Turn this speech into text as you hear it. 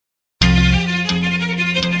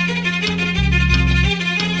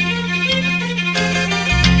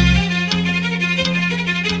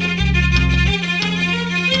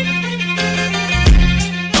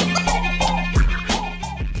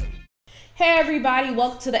everybody,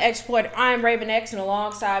 welcome to the Export. I'm Raven X, and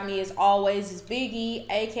alongside me, as always, is Big E,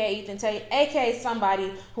 aka Ethan Tate, aka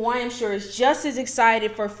somebody who I am sure is just as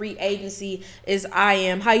excited for free agency as I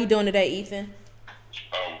am. How you doing today, Ethan?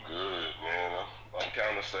 I'm good, man. I'm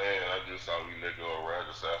kind of sad. I just saw we let go of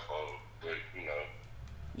Roger Saffold, but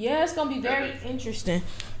Yeah, it's gonna be very interesting.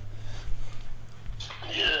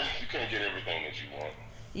 yeah, you can't get everything that you want.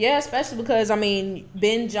 Yeah, especially because,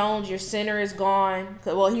 Ben Jones, your center, is gone.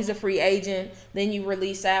 Well, he's a free agent. Then you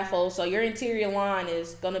release Saffold. So your interior line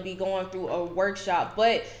is going to be going through a workshop.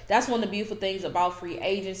 But that's one of the beautiful things about free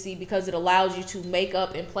agency because it allows you to make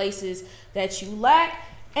up in places that you lack.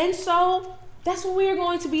 And so that's what we are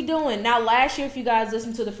going to be doing. Now, last year, if you guys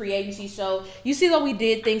listened to the free agency show, you see that we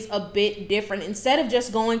did things a bit different. Instead of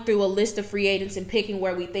just going through a list of free agents and picking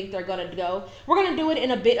where we think they're going to go, we're going to do it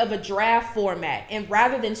in a bit of a draft format. And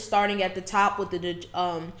rather than starting at the top with the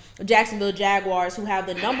Jacksonville Jaguars, who have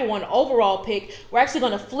the number one overall pick, we're actually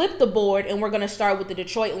going to flip the board, and we're going to start with the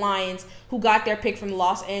Detroit Lions, who got their pick from the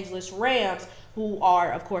Los Angeles Rams, who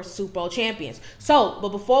are, of course, Super Bowl champions. So, but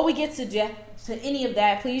before we get to any of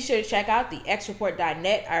that, please sure to check out the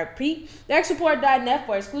xreport.net. I repeat, the xreport.net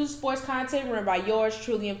for exclusive sports content run by yours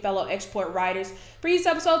truly and fellow Export writers. Previous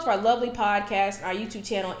episodes for our lovely podcast and our YouTube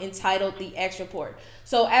channel entitled The X Report.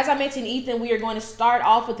 So, as I mentioned, Ethan, we are going to start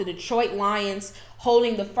off with the Detroit Lions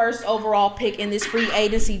holding the first overall pick in this free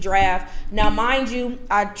agency draft. Now, mind you,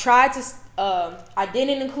 I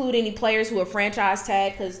didn't include any players who are franchise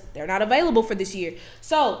tagged because they're not available for this year.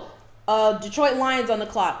 So, Detroit Lions on the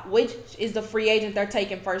clock. Which is the free agent they're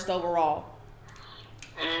taking first overall?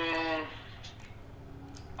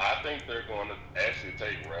 I think they're going to actually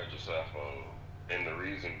take Roger Saffold, and the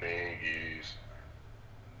reason being is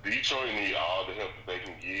Detroit need all the help that they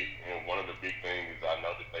can get, and one of the big things is I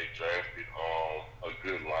know that they drafted a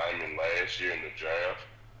good lineman last year in the draft,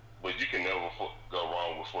 but you can never go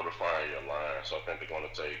wrong with fortifying your line, so I think they're going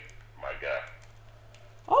to take my guy.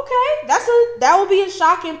 Okay, that would be a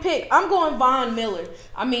shocking pick. I'm going Von Miller.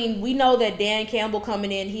 We know that Dan Campbell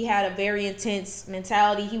coming in, he had a very intense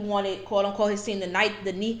mentality. He wanted, quote unquote, his team to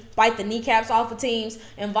bite the kneecaps off of teams.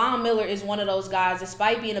 And Von Miller is one of those guys.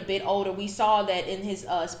 Despite being a bit older, we saw that in his,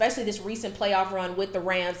 especially this recent playoff run with the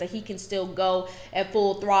Rams, that he can still go at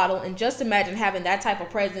full throttle. And just imagine having that type of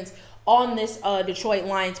presence on this Detroit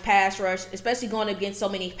Lions pass rush, especially going against so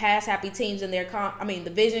many pass-happy teams in their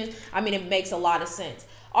division. It makes a lot of sense.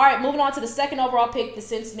 All right, moving on to the second overall pick, the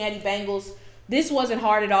Cincinnati Bengals. This wasn't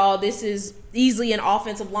hard at all. This is easily an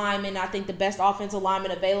offensive lineman. I think the best offensive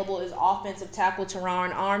lineman available is offensive tackle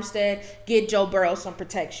Terron Armstead. Get Joe Burrow some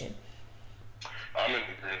protection. I'm in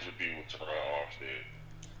agreement with you with Terron Armstead.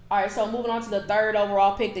 All right, so moving on to the third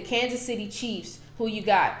overall pick, the Kansas City Chiefs. Who you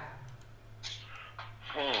got?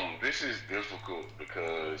 This is difficult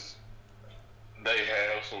because they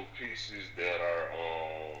have some pieces that are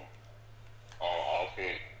on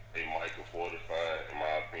offense they might can fortify, in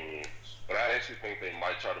my opinion. But I actually think they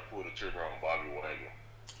might try to pull the trigger on Bobby Wagner.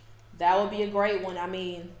 That would be a great one.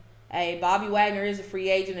 Bobby Wagner is a free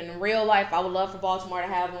agent, and in real life, I would love for Baltimore to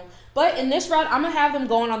have him. But in this round, I'm going to have them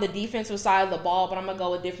going on the defensive side of the ball, but I'm going to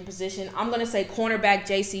go a different position. I'm going to say cornerback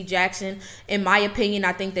J.C. Jackson. In my opinion,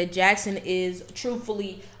 I think that Jackson is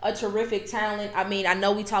truthfully a terrific talent. I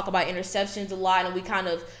know we talk about interceptions a lot, and we kind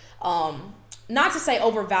of not to say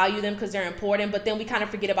overvalue them because they're important, but then we kind of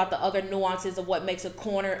forget about the other nuances of what makes a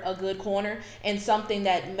corner a good corner. And something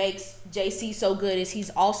that makes JC so good is he's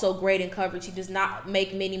also great in coverage. He does not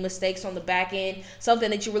make many mistakes on the back end, something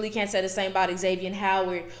that you really can't say the same about Xavier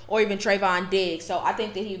Howard or even Trayvon Diggs. So I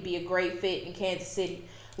think that he would be a great fit in Kansas City.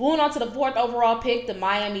 Moving on to the fourth overall pick, the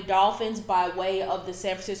Miami Dolphins by way of the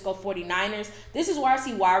San Francisco 49ers. This is where I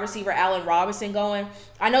see wide receiver Allen Robinson going.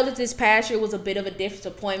 I know that this past year was a bit of a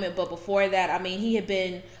disappointment, but before that, he had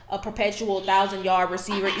been a perpetual 1,000-yard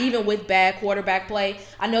receiver, even with bad quarterback play.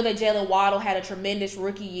 I know that Jalen Waddle had a tremendous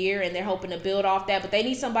rookie year, and they're hoping to build off that, but they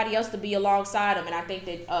need somebody else to be alongside him, and I think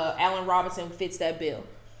that Allen Robinson fits that bill.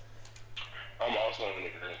 I'm also in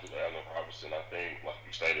agreement with Allen Robinson. I think, like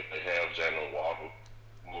you stated, they have Jalen Waddle.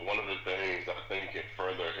 But one of the things I think can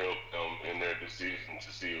further help them in their decision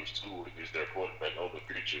to seal Stewart is their quarterback of the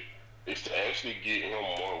future, is to actually get him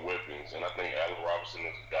more weapons. And I think Allen Robinson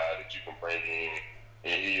is a guy that you can bring in,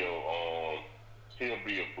 and he'll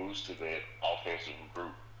be a boost to that offensive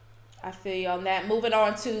group. I feel you on that. Moving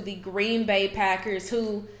on to the Green Bay Packers,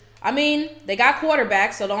 who, they got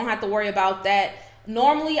quarterbacks, so don't have to worry about that.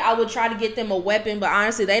 Normally, I would try to get them a weapon, but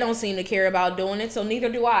honestly, they don't seem to care about doing it, so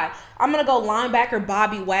neither do I. I'm going to go linebacker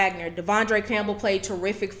Bobby Wagner. Devondre Campbell played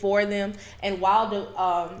terrific for them, and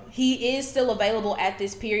while he is still available at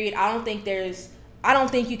this period, I don't think there's I don't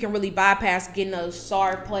think you can really bypass getting a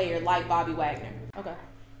star player like Bobby Wagner. Okay.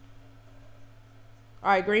 All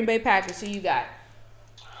right, Green Bay Packers. Who you got?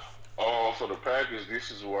 For the Packers, this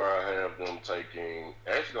is where I have them taking.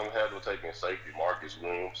 Actually, I'm having them taking safety Marcus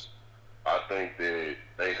Williams. I think that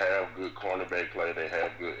they have good cornerback play. They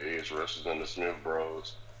have good edge rushers in the Smith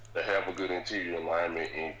Bros. They have a good interior alignment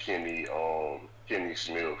in Kenny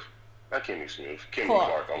Smith. Not Kenny Smith. Kenny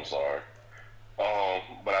Clark, I'm sorry.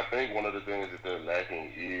 But I think one of the things that they're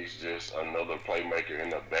lacking is just another playmaker in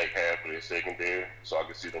the back half of their secondary. So I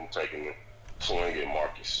can see them taking the swing at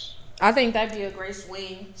Marcus. I think that'd be a great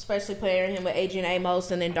swing, especially pairing him with Adrian Amos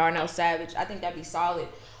and then Darnell Savage. I think that'd be solid.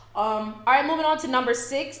 All right, moving on to number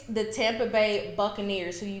 6, the Tampa Bay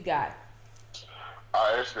Buccaneers. Who you got?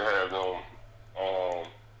 I actually have them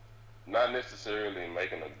not necessarily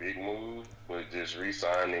making a big move, but just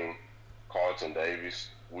re-signing Carlton Davis.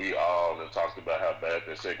 We all have talked about how bad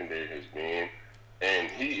their secondary has been. And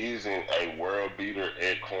he isn't a world beater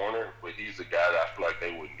at corner, but he's a guy that I feel like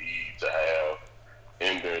they would need to have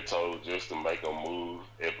in their toe just to make a move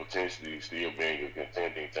and potentially still being a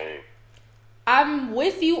contending team. I'm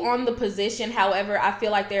with you on the position. However, I feel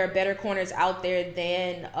like there are better corners out there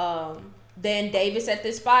than Davis at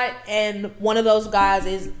this spot. And one of those guys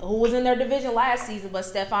is who was in their division last season, but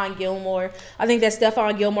Stephon Gilmore. I think that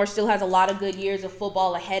Stephon Gilmore still has a lot of good years of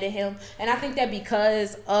football ahead of him. And I think that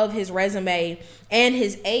because of his resume and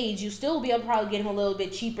his age, you still be able to probably get him a little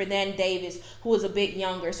bit cheaper than Davis, who is a bit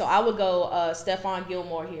younger. So I would go Stephon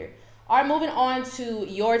Gilmore here. All right, moving on to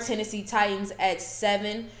your Tennessee Titans at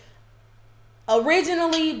 7.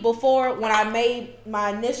 Originally, before when I made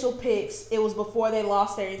my initial picks, it was before they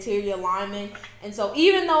lost their interior lineman. And so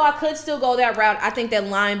even though I could still go that route, I think that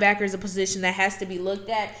linebacker is a position that has to be looked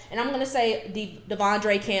at. And I'm going to say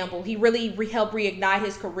Devondre Campbell. He really helped reignite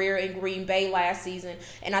his career in Green Bay last season.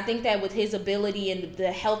 And I think that with his ability and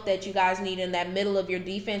the help that you guys need in that middle of your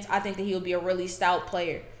defense, I think that he'll be a really stout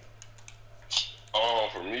player.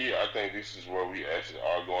 For me, I think this is where we actually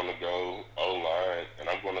are going to go O-line, and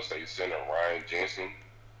I'm going to say center Ryan Jensen.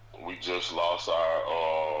 We just lost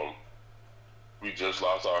our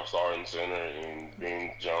starting center in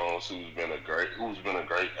Ben Jones, who's been a great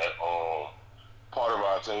part of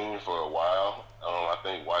our team for a while. I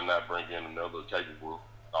think why not bring in another capable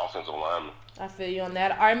offensive lineman? I feel you on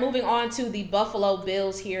that. All right, moving on to the Buffalo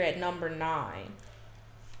Bills here at number 9.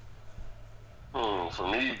 For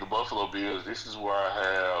me, the Buffalo Bills, this is where I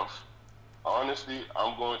have, honestly,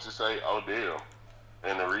 I'm going to say Odell.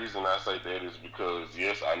 And the reason I say that is because,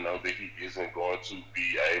 yes, I know that he isn't going to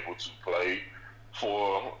be able to play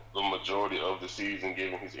for the majority of the season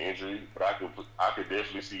given his injury, but I could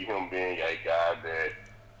definitely see him being a guy that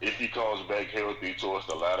if he comes back healthy towards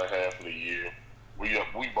the latter half of the year,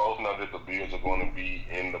 we both know that the Bills are going to be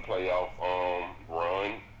in the playoff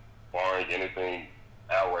run, barring anything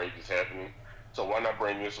outrageous happening. So why not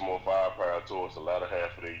bring in some more firepower towards the latter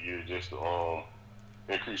half of the year just to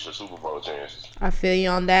increase your Super Bowl chances? I feel you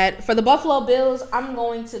on that. For the Buffalo Bills, I'm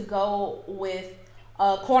going to go with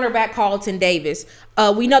cornerback Carlton Davis.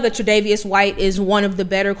 We know that Tre'Davious White is one of the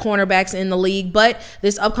better cornerbacks in the league, but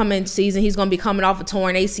this upcoming season he's going to be coming off a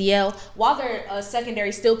torn ACL. While their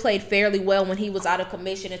secondary still played fairly well when he was out of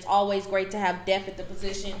commission, it's always great to have depth at the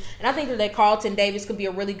position. And I think that Carlton Davis could be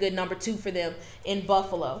a really good number 2 for them in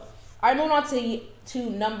Buffalo. All right, moving on to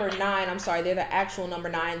number 9. I'm sorry, they're the actual number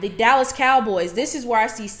 9. The Dallas Cowboys. This is where I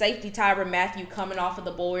see safety Tyrann Mathieu coming off of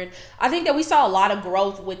the board. I think that we saw a lot of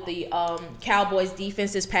growth with the Cowboys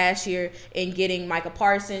defense this past year in getting Micah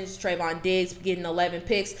Parsons, Trayvon Diggs, getting 11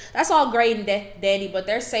 picks. That's all great and dandy, but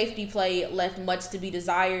their safety play left much to be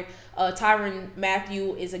desired. Tyrann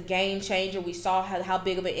Mathieu is a game changer. We saw how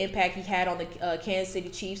big of an impact he had on the Kansas City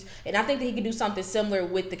Chiefs, and I think that he could do something similar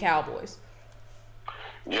with the Cowboys.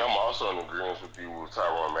 Yeah, I'm also in agreement with you with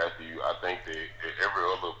Tyrann Mathieu. I think that every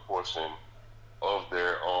other portion of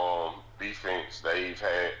their defense, they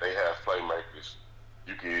have playmakers.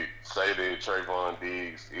 You could say that Trayvon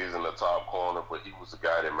Diggs isn't a top corner, but he was a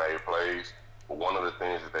guy that made plays. But one of the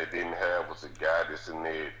things that they didn't have was a guy that's in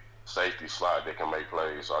their safety slot that can make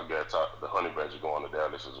plays. So I got the Honey Badger going to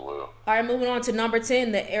Dallas as well. All right, moving on to number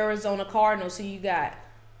 10, the Arizona Cardinals. Who you got?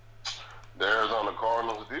 The Arizona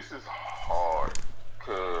Cardinals, this is hard.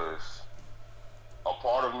 Because a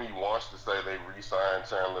part of me wants to say they re-signed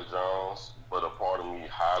Chandler Jones, but a part of me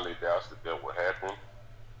highly doubts that would happen.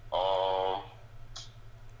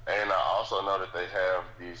 And I also know that they have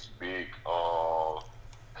this big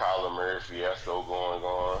Kyler Murray fiasco going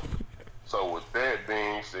on. So with that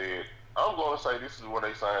being said, I'm going to say this is where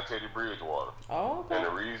they signed Teddy Bridgewater. Oh, okay. And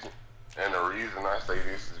the reason I say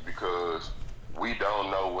this is because we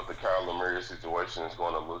don't know what the Kyler Murray situation is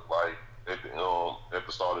going to look like at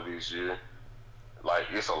the start of this year. Like,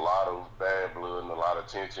 it's a lot of bad blood and a lot of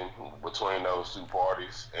tension between those two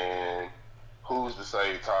parties. And who's to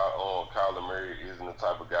say Kyler Murray isn't the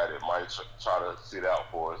type of guy that might try to sit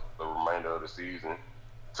out for the remainder of the season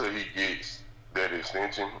till he gets that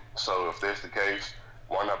extension? So if that's the case,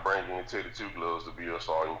 why not bring in Teddy Two Gloves to be your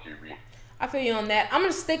starting QB? I feel you on that. I'm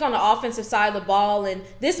going to stick on the offensive side of the ball, and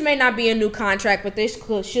this may not be a new contract, but this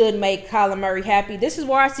should make Kyler Murray happy. This is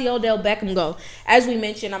where I see Odell Beckham go. As we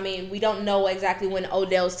mentioned, I mean, we don't know exactly when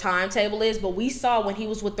Odell's timetable is, but we saw when he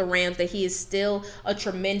was with the Rams that he is still a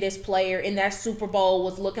tremendous player. In that Super Bowl,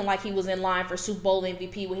 was looking like he was in line for Super Bowl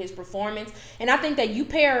MVP with his performance. And I think that you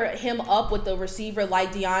pair him up with a receiver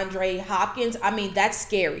like DeAndre Hopkins, I mean, that's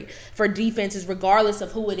scary for defenses regardless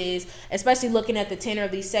of who it is, especially looking at the tenor of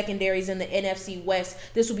these secondaries in the NFC West.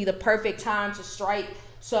 This will be the perfect time to strike.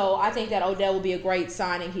 So I think that Odell will be a great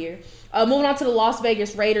signing here. Moving on to the Las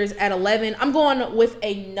Vegas Raiders at 11. I'm going with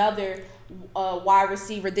another wide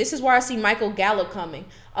receiver. This is where I see Michael Gallup coming.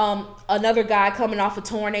 Another guy coming off a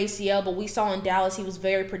torn ACL, but we saw in Dallas he was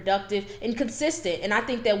very productive and consistent. And I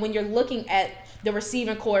think that when you're looking at the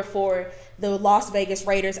receiving core for the Las Vegas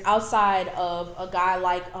Raiders, outside of a guy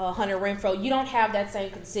like Hunter Renfrow, you don't have that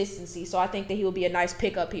same consistency. So I think that he will be a nice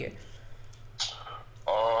pickup here.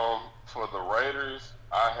 For the Raiders,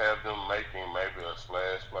 I have them making maybe a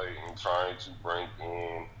splash play and trying to bring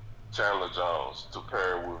in Chandler Jones to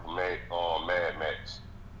pair with Mad Max.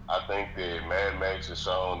 I think that Mad Max has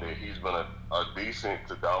shown that he's been a decent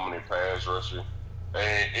to dominant pass rusher.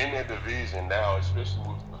 And in that division now, especially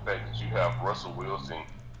with the fact that you have Russell Wilson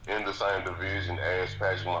in the same division as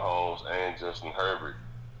Patrick Mahomes and Justin Herbert,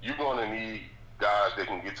 you're going to need guys that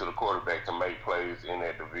can get to the quarterback to make plays in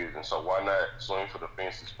that division. So why not swing for the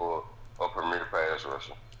fences for a premier pass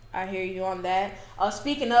rusher? I hear you on that.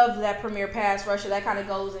 Speaking of that premier pass rusher, that kind of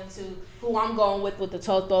goes into who I'm going with the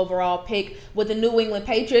 12th overall pick with the New England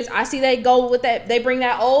Patriots. I see they go with that. They bring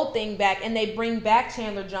that old thing back, and they bring back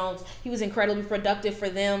Chandler Jones. He was incredibly productive for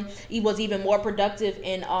them. He was even more productive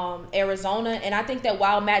in Arizona. And I think that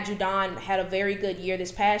while Matt Judon had a very good year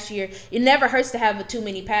this past year, it never hurts to have too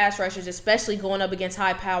many pass rushers, especially going up against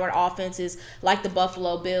high-powered offenses like the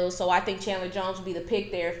Buffalo Bills. So I think Chandler Jones will be the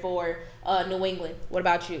pick there for New England. What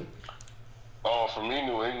about you? For me,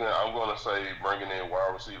 New England, I'm going to say bringing in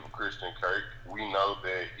wide receiver Christian Kirk. We know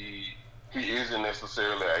that he isn't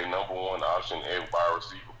necessarily a number one option at wide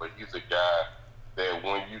receiver, but he's a guy that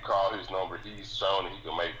when you call his number, he's shown that he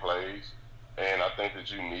can make plays. And I think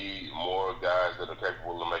that you need more guys that are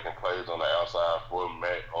capable of making plays on the outside for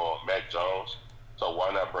Mac Jones. So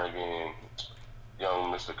why not bring in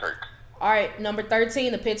young Mr. Kirk? All right, number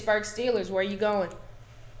 13, the Pittsburgh Steelers. Where are you going?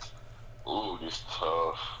 Ooh, this is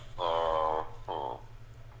tough.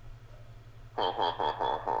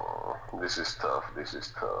 This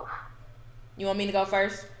is tough. You want me to go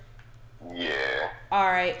first? Yeah. All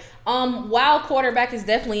right. While quarterback is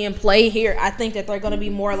definitely in play here, I think that they're going to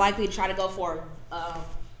be more likely to try to go for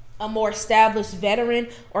a more established veteran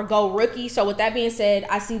or go rookie. So with that being said,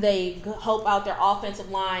 I see they help out their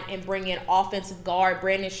offensive line and bring in offensive guard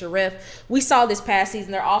Brandon Sheriff. We saw this past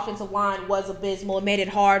season their offensive line was abysmal. It made it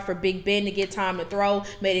hard for Big Ben to get time to throw,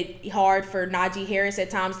 made it hard for Najee Harris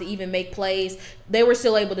at times to even make plays. They were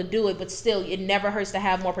still able to do it, but still, it never hurts to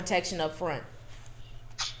have more protection up front.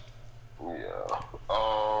 Yeah.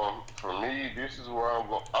 For me, this is where I'm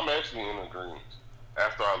going. I'm actually in agreement.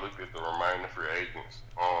 After I looked at the remaining free agents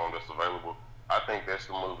that's available, I think that's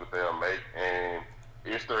the move that they'll make. And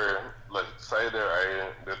if let's say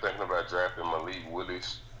they're thinking about drafting Malik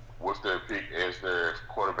Willis with their pick as their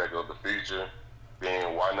quarterback of the future,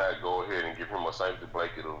 then why not go ahead and give him a safety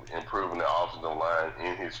blanket of improving the offensive line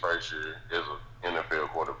in his first year as an NFL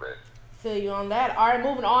quarterback? Feel you on that. All right,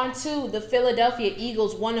 moving on to the Philadelphia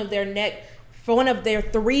Eagles, one of their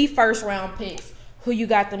 3 first-round picks. Who you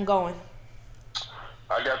got them going?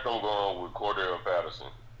 I got them going with Cordell Patterson.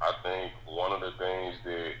 I think one of the things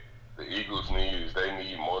that the Eagles need is they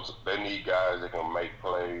need guys that can make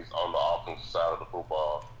plays on the offensive side of the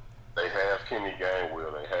football. They have Kenny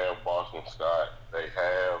Gainwell. They have Boston Scott. They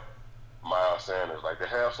have Miles Sanders. Like, they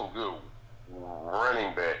have some good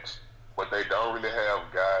running backs, but they don't really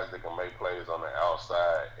have guys that can make plays on the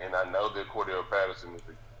outside. And I know that Cordell Patterson is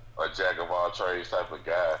a jack-of-all-trades type of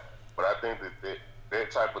guy, but I think that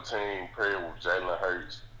type of team paired with Jalen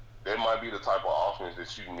Hurts, that might be the type of offense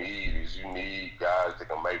that you need guys that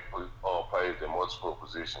can make plays in multiple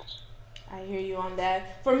positions. I hear you on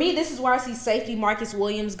that. For me, this is where I see safety Marcus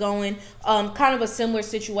Williams going. Kind of a similar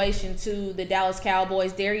situation to the Dallas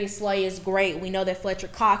Cowboys. Darius Slay is great. We know that Fletcher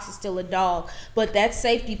Cox is still a dog, but that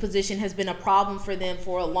safety position has been a problem for them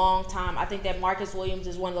for a long time. I think that Marcus Williams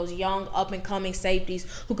is one of those young, up-and-coming safeties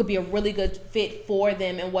who could be a really good fit for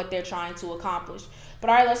them and what they're trying to accomplish. But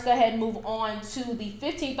all right, let's go ahead and move on to the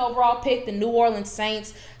 15th overall pick, the New Orleans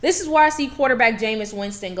Saints. This is where I see quarterback Jameis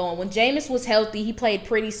Winston going. When Jameis was healthy, he played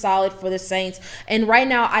pretty solid for the Saints. And right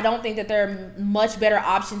now, I don't think that there are much better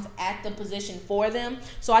options at the position for them.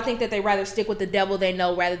 So I think that they rather stick with the devil they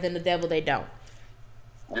know rather than the devil they don't.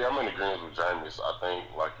 Yeah, I'm in agreement with Jameis. I think,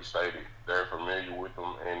 like you stated, they're familiar with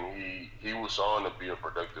him, and he was shown to be a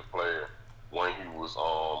productive player when he was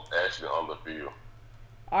actually on the field.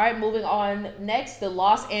 All right, moving on. Next, the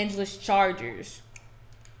Los Angeles Chargers.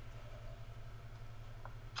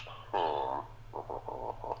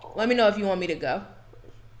 Let me know if you want me to go.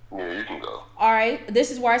 Yeah, you can go. All right,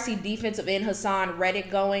 this is where I see defensive end Hassan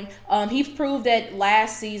Reddick going. He proved that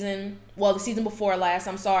last season, well, the season before last,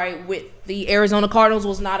 I'm sorry, with the Arizona Cardinals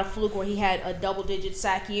was not a fluke where he had a double-digit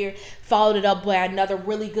sack year. Followed it up by another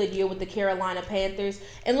really good year with the Carolina Panthers.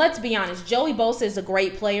 And let's be honest, Joey Bosa is a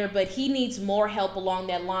great player, but he needs more help along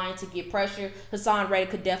that line to get pressure. Hassan Reddick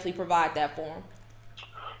could definitely provide that for him.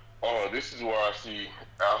 This is where I see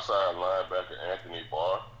outside linebacker Anthony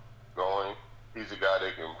Barr going. He's a guy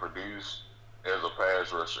that can produce as a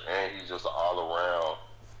pass rusher, and he's just an all-around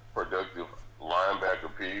productive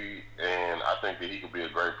linebacker, period. And I think that he could be a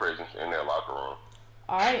great presence in that locker room.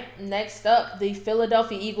 All right, next up, the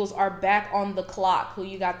Philadelphia Eagles are back on the clock. Who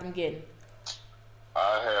you got them getting?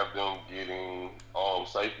 I have them getting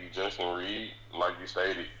safety Justin Reed. Like you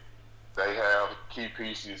stated, they have key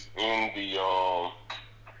pieces in the on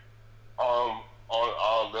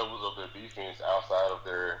all levels of their defense outside of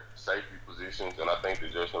their safety positions, and I think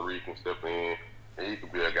that Justin Reed can step in and he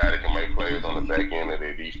could be a guy that can make plays on the back end of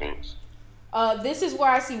their defense. This is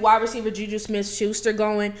where I see wide receiver Juju Smith-Schuster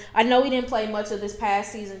going. I know he didn't play much of this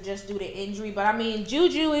past season just due to injury, but I mean,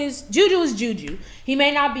 Juju is Juju. He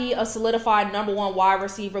may not be a solidified number one wide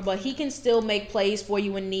receiver, but he can still make plays for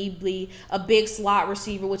you when need be. A big slot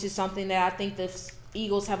receiver, which is something that I think the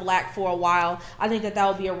Eagles have lacked for a while. I think that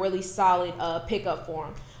would be a really solid pickup for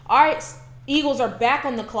him. All right, Eagles are back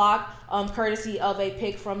on the clock, courtesy of a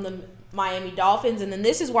pick from the Miami Dolphins. And then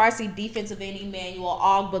this is where I see defensive end Emmanuel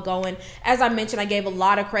Ogbah going. As I mentioned, I gave a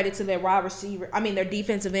lot of credit to their their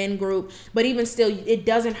defensive end group. But even still, it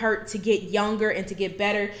doesn't hurt to get younger and to get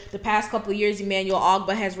better. The past couple of years, Emmanuel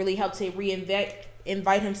Ogbah has really helped to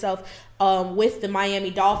invite himself with the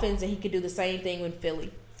Miami Dolphins, and he could do the same thing with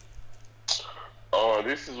Philly.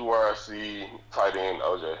 This is where I see tight end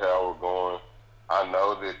O.J. Howard going. I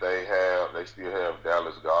know that they still have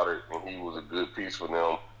Dallas Goedert, and he was a good piece for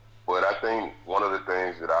them. But I think one of the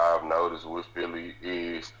things that I've noticed with Philly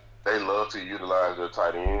is they love to utilize their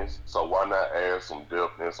tight ends. So why not add some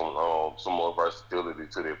depth and some more versatility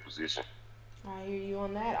to their position? I hear you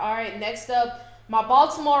on that. All right, next up, my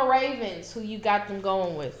Baltimore Ravens. Who you got them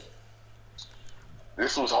going with?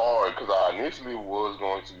 This was hard because I initially was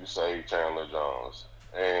going to say Chandler Jones.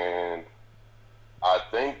 And I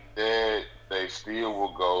think that they still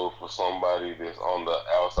will go for somebody that's on the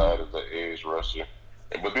outside of the edge rusher.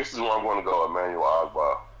 But this is where I'm going to go, Emmanuel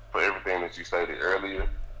Ogbah, for everything that you stated earlier.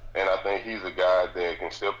 And I think he's a guy that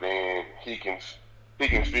can step in. He can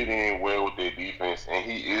fit in well with their defense. And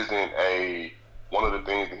he isn't one of the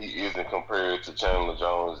things that he isn't compared to Chandler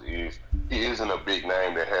Jones is he isn't a big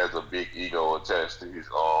name that has a big ego attached to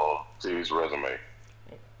his resume.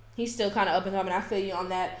 He's still kind of up and coming. I feel you on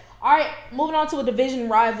that. All right, moving on to a division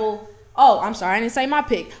rival. Oh, I'm sorry, I didn't say my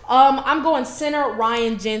pick. I'm going center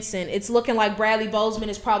Ryan Jensen. It's looking like Bradley Bozeman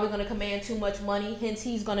is probably going to command too much money, hence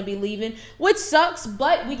he's going to be leaving, which sucks,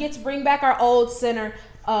 but we get to bring back our old center,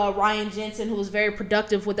 Ryan Jensen, who was very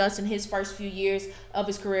productive with us in his first few years of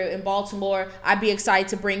his career in Baltimore. I'd be excited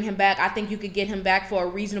to bring him back. I think you could get him back for a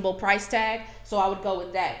reasonable price tag, so I would go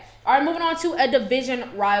with that. All right, moving on to a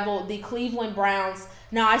division rival, the Cleveland Browns.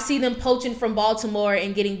 Now, I see them poaching from Baltimore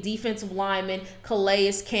and getting defensive lineman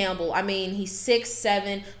Calais Campbell. I mean, he's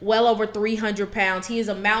 6'7", well over 300 pounds. He is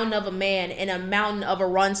a mountain of a man and a mountain of a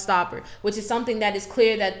run stopper, which is something that is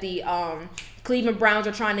clear that the Cleveland Browns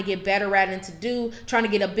are trying to get better at and to do, trying to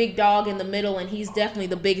get a big dog in the middle, and he's definitely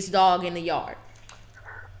the biggest dog in the yard.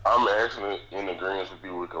 I'm actually in agreement with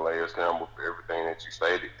you with Calais Campbell for everything that you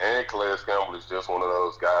stated. And Calais Campbell is just one of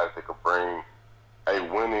those guys that could bring a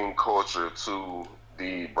winning culture to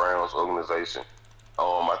the Browns organization.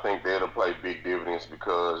 I think that'll play big dividends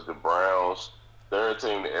because the Browns, they're a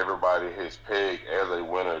team that everybody has pegged as a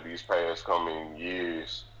winner these past coming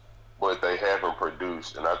years. but they haven't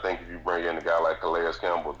produced. And I think if you bring in a guy like Calais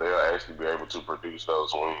Campbell, they'll actually be able to produce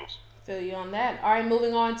those wins. Feel you on that. All right,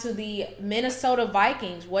 moving on to the Minnesota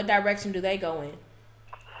Vikings. What direction do they go in?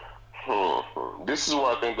 This is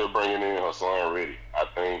where I think they're bringing in Hassan Reddick. I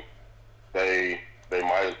think they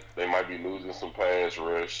might be losing some pass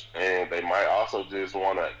rush, and they might also just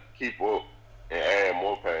want to keep up and add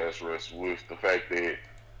more pass rush with the fact that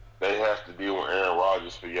they have to deal with Aaron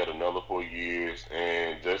Rodgers for yet another 4 years,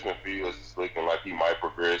 and Justin Fields is looking like he might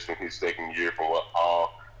progress in his second year from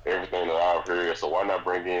everything that I've heard. So why not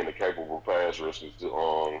bring in the capable pass rushers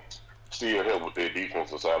to still help with their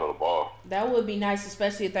defensive side of the ball? That would be nice,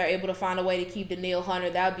 especially if they're able to find a way to keep Danielle Hunter.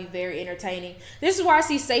 That would be very entertaining. This is where I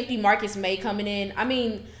see safety Marcus May coming in. I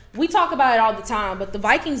mean, we talk about it all the time, but the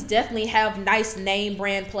Vikings definitely have nice name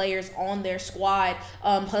brand players on their squad.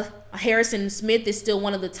 Harrison Smith is still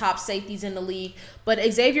one of the top safeties in the league, but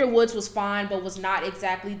Xavier Woods was fine, but was not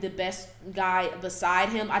exactly the best guy beside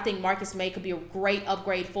him. I think Marcus May could be a great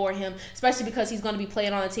upgrade for him, especially because he's going to be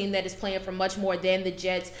playing on a team that is playing for much more than the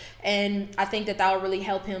Jets, and I think that will really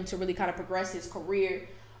help him to really kind of progress his career.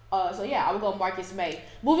 So yeah, I would go Marcus May.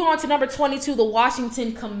 Moving on to number 22, the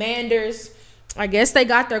Washington Commanders. I guess they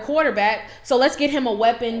got their quarterback, so let's get him a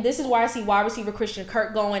weapon. This is why I see wide receiver Christian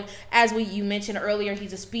Kirk going. As you mentioned earlier,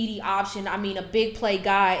 he's a speedy option. I mean, a big play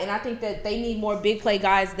guy, and I think that they need more big play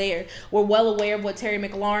guys there. We're well aware of what Terry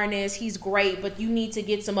McLaurin is. He's great, but you need to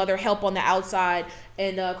get some other help on the outside,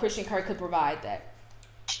 and Christian Kirk could provide that.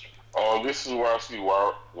 This is where I see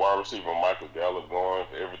wide receiver Michael Gallup going.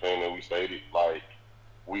 Everything that we stated, like,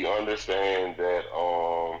 we understand that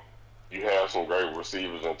you have some great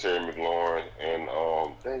receivers in Terry McLaurin and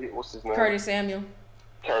what's his name? Curtis Samuel.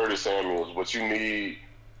 Curtis Samuels, but you need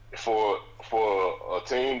for a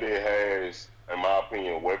team that has, in my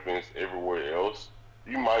opinion, weapons everywhere else,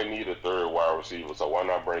 you might need a third wide receiver. So why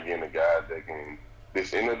not bring in a guy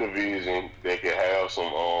that's in the division that can have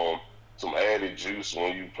some added juice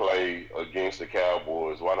when you play against the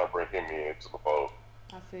Cowboys? Why not bring him into the fold?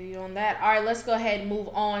 I feel you on that. All right, let's go ahead and move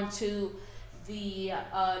on to the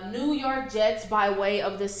New York Jets by way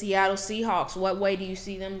of the Seattle Seahawks. What way do you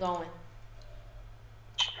see them going?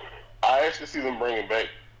 I actually see them bringing back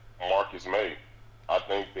Marcus May. I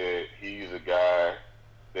think that he's a guy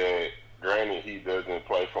that, granted, he doesn't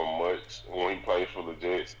play for much when he plays for the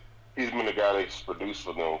Jets. He's been a guy that's produced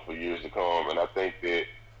for them for years to come, and I think that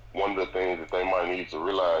one of the things that they might need to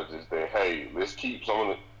realize is that, hey, let's keep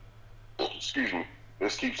some of the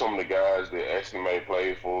guys that actually made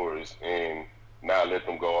plays for us and not let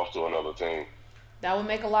them go off to another team. That would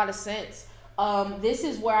make a lot of sense. This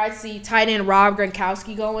is where I see tight end Rob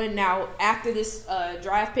Gronkowski going. Now, after this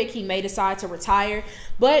draft pick, he may decide to retire.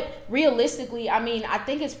 But realistically, I mean, I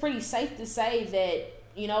think it's pretty safe to say that,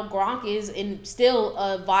 Gronk is still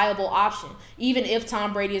a viable option. Even if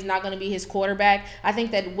Tom Brady is not going to be his quarterback, I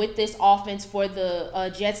think that with this offense for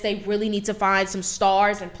the Jets, they really need to find some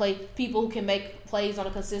stars and people who can make plays on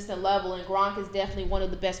a consistent level. And Gronk is definitely one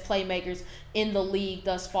of the best playmakers in the league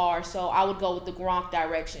thus far. So I would go with the Gronk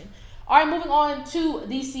direction. All right, moving on to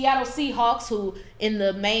the Seattle Seahawks, who in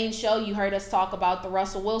the main show you heard us talk about the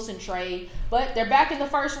Russell Wilson trade, but they're back in the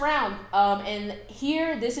first round. And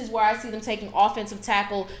here, this is where I see them taking offensive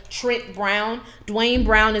tackle Trent Brown. Dwayne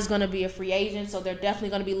Brown is going to be a free agent, so they're definitely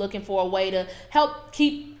going to be looking for a way to help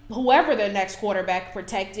keep whoever their next quarterback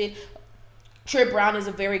protected. Trent Brown is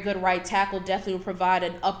a very good right tackle, definitely will provide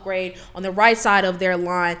an upgrade on the right side of their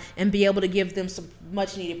line and be able to give them some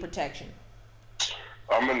much-needed protection.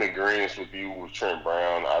 I'm in agreement with you with Trent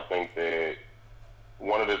Brown. I think that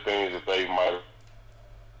one of the things that they might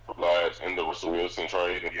realize in the Russell Wilson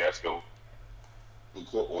trade and Yasko,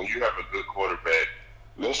 when you have a good quarterback,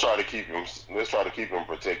 let's try to keep him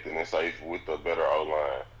protected and safe with a better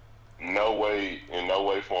O-line. In no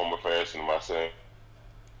way, form, or fashion am I saying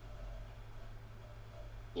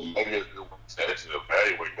maybe a good way to actually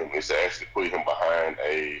evaluate him is to actually put him behind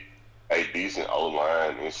a decent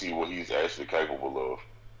O-line and see what he's actually capable of.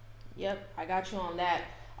 Yep, I got you on that.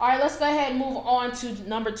 All right, let's go ahead and move on to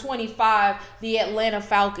number 25, the Atlanta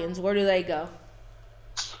Falcons. Where do they go?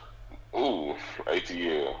 Ooh,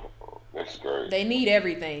 ATL. That's great. They need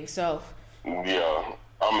everything, so. Yeah.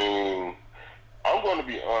 I mean, I'm going to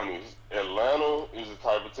be honest. Atlanta is the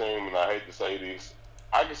type of team, and I hate to say this,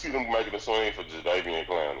 I can see them making a swing for Jadeveon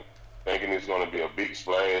Clowney, thinking it's going to be a big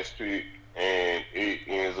splash pick, and it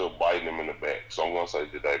ends up biting them in the back. So I'm going to say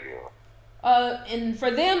Jadeveon. And for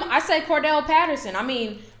them, I say Cordell Patterson. I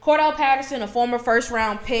mean, Cordell Patterson, a former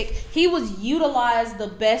first-round pick, he was utilized the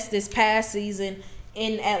best this past season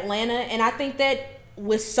in Atlanta. And I think that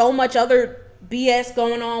with so much other BS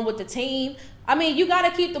going on with the team, I mean, you got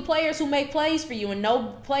to keep the players who make plays for you, and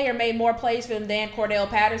no player made more plays for them than Cordell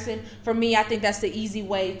Patterson. For me, I think that's the easy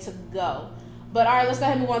way to go. But all right, let's go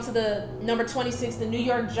ahead and move on to the number 26, the New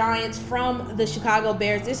York Giants from the Chicago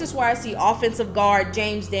Bears. This is where I see offensive guard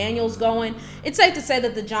James Daniels going. It's safe to say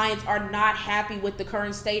that the Giants are not happy with the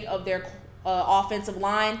current state of their offensive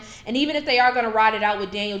line. And even if they are going to ride it out with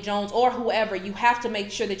Daniel Jones or whoever, you have to make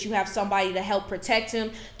sure that you have somebody to help protect him.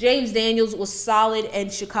 James Daniels was solid in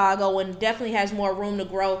Chicago and definitely has more room to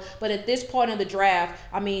grow. But at this point of the draft,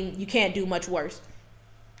 I mean, you can't do much worse.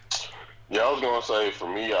 Yeah, I was gonna say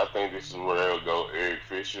for me, I think this is where they'll go. Eric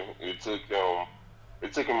Fisher. It took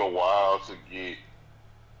him a while to get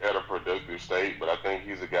at a productive state, but I think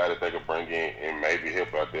he's a guy that they could bring in and maybe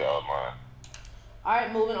help out their line. All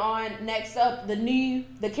right, moving on. Next up,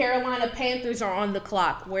 the Carolina Panthers are on the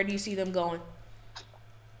clock. Where do you see them going?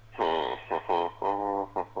 And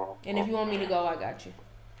if you want me to go, I got you.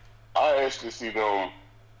 I actually see them,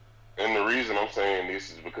 and the reason I'm saying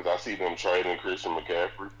this is because I see them trading Christian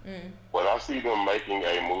McCaffrey, but I see them making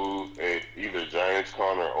a move at either James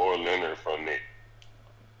Conner or Leonard Fournette.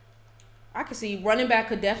 I could see running back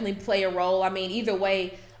could definitely play a role. I mean, either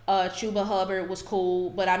way, Chuba Hubbard was cool,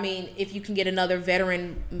 but I mean, if you can get another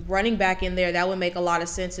veteran running back in there, that would make a lot of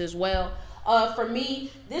sense as well. For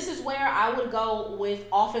me, this is where I would go with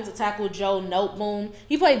offensive tackle Joe Noteboom.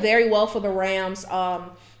 He played very well for the Rams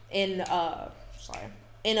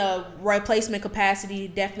in a replacement capacity.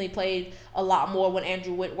 Definitely played a lot more when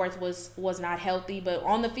Andrew Whitworth was not healthy. But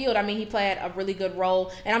on the field, I mean, he played a really good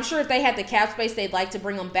role. And I'm sure if they had the cap space, they'd like to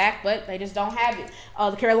bring him back, but they just don't have it.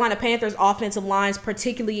 The Carolina Panthers offensive lines,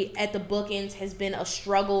 particularly at the bookends, has been a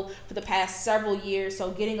struggle for the past several years.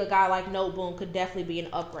 So getting a guy like Noteboom could definitely be an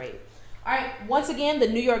upgrade. All right, once again, the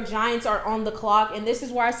New York Giants are on the clock, and this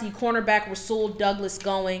is where I see cornerback Rasul Douglas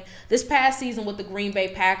going. This past season with the Green Bay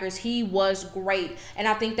Packers, he was great, and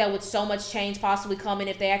I think that with so much change possibly coming,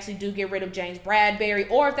 if they actually do get rid of James Bradbury,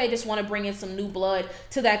 or if they just want to bring in some new blood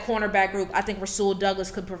to that cornerback group, I think Rasul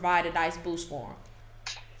Douglas could provide a nice boost for him.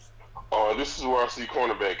 This is where I see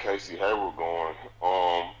cornerback Casey Hayward going.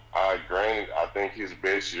 I think his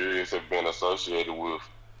best years have been associated with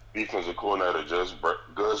defensive coordinator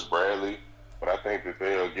Gus Bradley, but I think that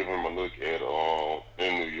they'll give him a look at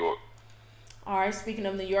in New York. All right, speaking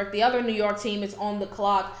of New York, the other New York team is on the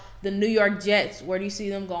clock, the New York Jets. Where do you see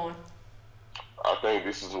them going? I think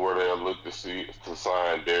this is where they'll look to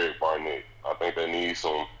sign Derek Barnett. I think they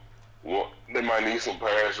might need some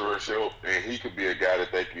pass rush help, and he could be a guy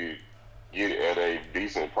that they could get at a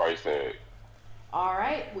decent price tag. All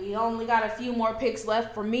right, we only got a few more picks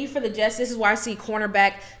left. For me, for the Jets, this is where I see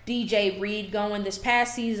cornerback DJ Reed going. This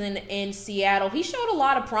past season in Seattle, he showed a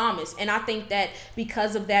lot of promise, and I think that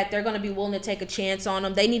because of that, they're going to be willing to take a chance on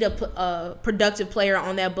him. They need a productive player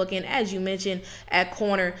on that bookend, as you mentioned, at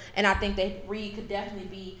corner, and I think that Reed could definitely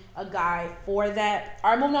be a guy for that.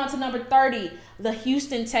 All right, moving on to number 30, the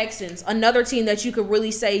Houston Texans, another team that you could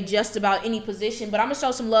really say just about any position, but I'm going to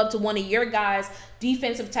show some love to one of your guys,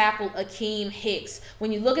 defensive tackle Akeem Hicks.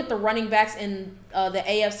 When you look at the running backs in the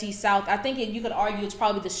AFC South, I think you could argue it's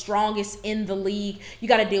probably the strongest in the league. You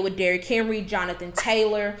got to deal with Derrick Henry, Jonathan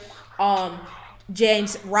Taylor,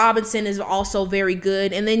 James Robinson is also very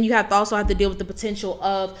good. And then you also have to deal with the potential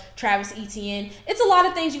of Travis Etienne. It's a lot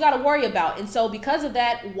of things you got to worry about. And so because of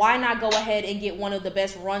that, why not go ahead and get one of the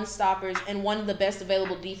best run stoppers and one of the best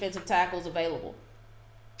available defensive tackles available?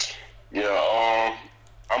 Yeah,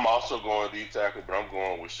 I'm also going D-tackle, but I'm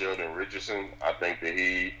going with Sheldon Richardson. I think that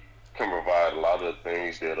he can provide a lot of the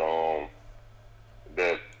things that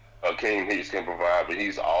that Akeem Hicks can provide, but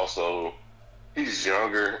he's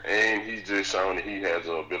younger, and he's just shown that he has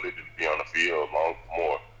the ability to be on the field more.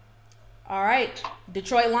 All right.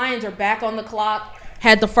 Detroit Lions are back on the clock.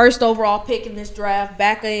 Had the first overall pick in this draft.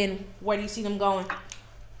 Back in. Where do you see them going?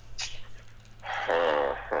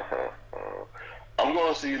 I'm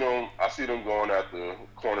going to see them. I see them going after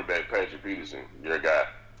cornerback Patrick Peterson, your guy.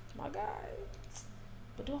 My guy.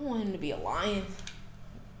 But do I want him to be a Lion?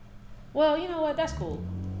 Well, you know what? That's cool.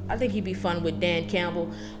 I think he'd be fun with Dan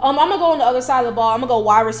Campbell. I'm going to go on the other side of the ball. I'm going to go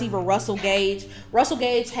wide receiver Russell Gage. Russell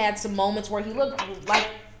Gage had some moments where he looked like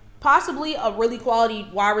possibly a really quality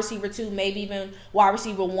wide receiver 2, maybe even wide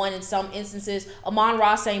receiver 1 in some instances.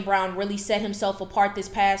 Amon-Ra St. Brown really set himself apart this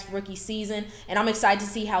past rookie season, and I'm excited to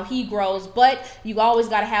see how he grows. But you always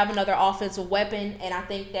got to have another offensive weapon, and I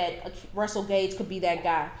think that Russell Gage could be that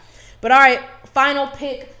guy. But all right, final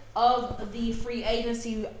pick. of the free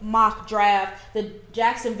agency mock draft, the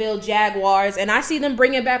Jacksonville Jaguars, and I see them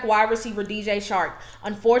bringing back wide receiver DJ Chark.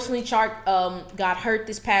 Unfortunately, Chark got hurt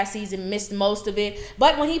this past season, missed most of it.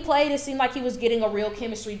 But when he played, it seemed like he was getting a real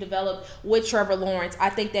chemistry developed with Trevor Lawrence. I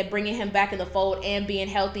think that bringing him back in the fold and being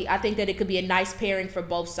healthy, I think that it could be a nice pairing for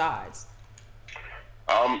both sides.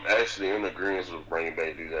 I'm actually in agreement with bringing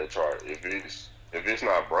back DJ Chark. If it's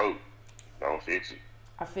not broke, don't fix it.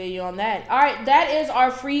 I feel you on that. All right, that is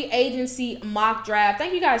our free agency mock draft.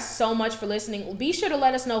 Thank you guys so much for listening. Be sure to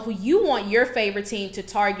let us know who you want your favorite team to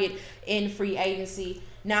target in free agency.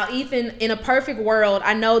 Now, Ethan, in a perfect world,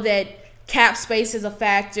 I know that cap space is a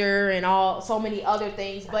factor and so many other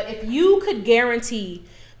things, but if you could guarantee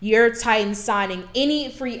your Titans signing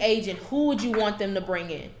any free agent, who would you want them to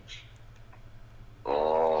bring in?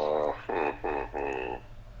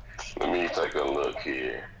 Let me take a look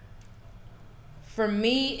here. For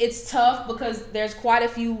me, it's tough because there's quite a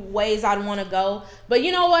few ways I'd want to go. But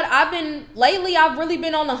you know what? I've really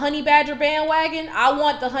been on the Honey Badger bandwagon. I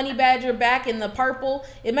want the Honey Badger back in the purple.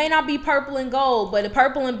 It may not be purple and gold, but the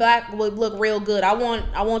purple and black would look real good. I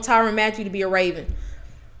want Tyrann Mathieu to be a Raven.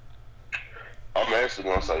 I'm actually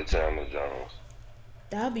going to say Chandler Jones.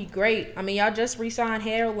 That would be great. I mean, y'all just re-signed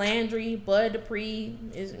Harold Landry, Bud Dupree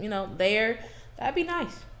is, there. That'd be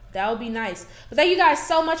nice. That would be nice. But thank you guys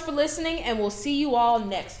so much for listening, and we'll see you all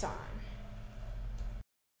next time.